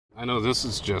I know this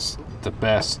is just the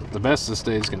best this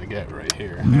day's gonna get right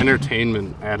here.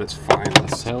 Entertainment at its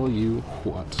finest. Tell you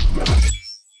what.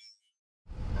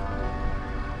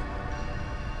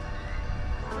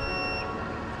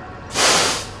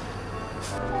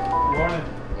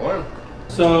 Morning.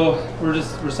 So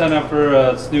we're signing up for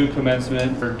SNHU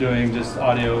Commencement. We're doing just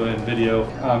audio and video.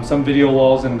 Some video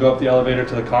walls and go up the elevator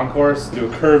to the concourse.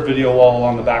 Do a curved video wall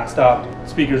along the backstop.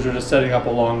 Speakers are just setting up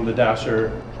along the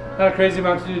dasher. Not a crazy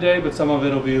amount to do today, but some of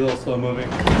it will be a little slow moving.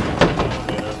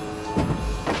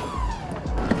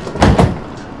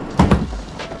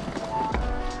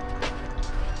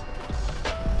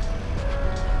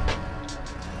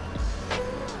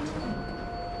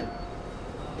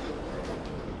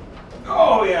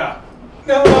 Oh yeah!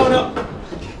 No!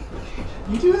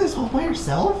 You do this all by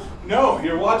yourself? No,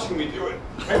 you're watching me do it.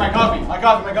 Hey, my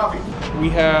coffee! We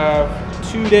have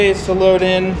 2 days to load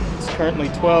in. It's currently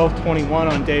 12:21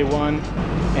 on day 1,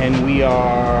 and we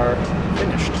are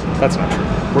finished. That's not true.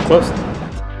 We're close.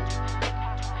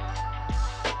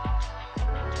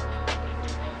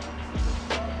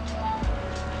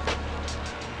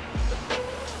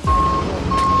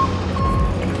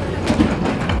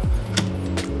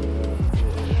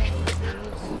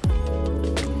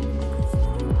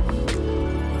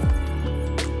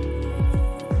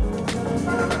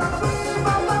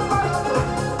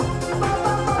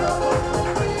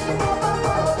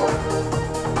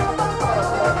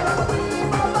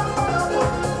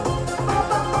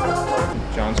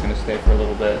 John's going to stay for a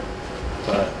little bit,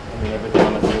 but I mean everything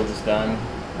on the field is done.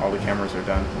 All the cameras are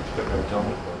done.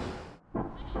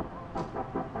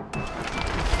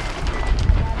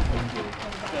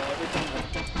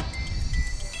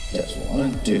 Test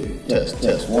 1, 2,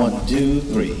 test 1, 2,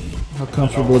 3. How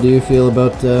comfortable do you feel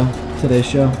about today's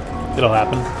show? It'll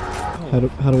happen.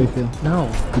 How do we feel?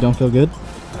 No. You don't feel good?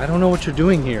 I don't know what you're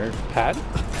doing here, Pat.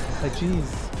 Like,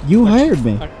 jeez. You hired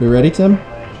me. You ready, Tim?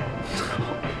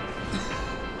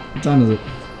 What time is it?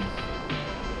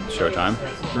 Showtime.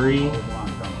 3,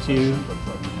 2,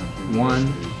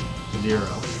 1, 0.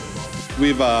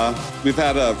 We've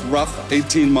had a rough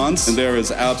 18 months, and there is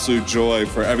absolute joy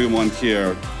for everyone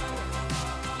here.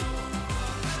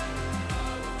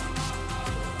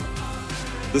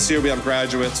 This year we have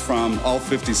graduates from all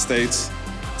 50 states,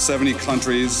 70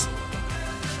 countries.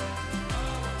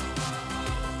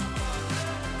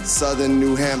 Southern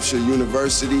New Hampshire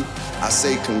University, I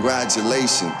say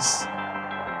congratulations.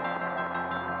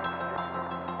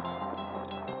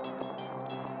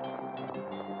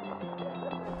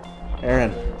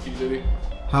 Aaron,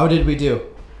 how did we do?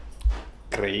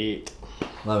 Great.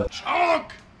 Love it.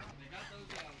 Chunk!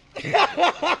 There's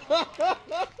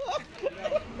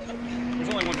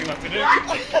only one thing left to do.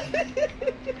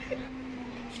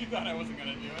 She thought I wasn't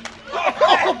gonna do it.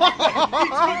 He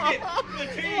took it! The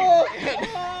team!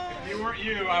 If you weren't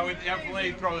you, I would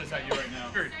definitely throw this at you right now.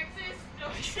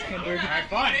 Alright,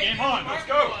 fine, game on, let's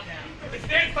go! It's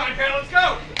dance time, Pat, let's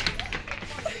go!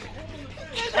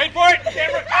 Wait for it!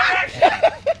 Camera, action!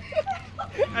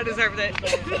 I deserved it.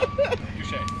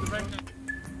 Touche.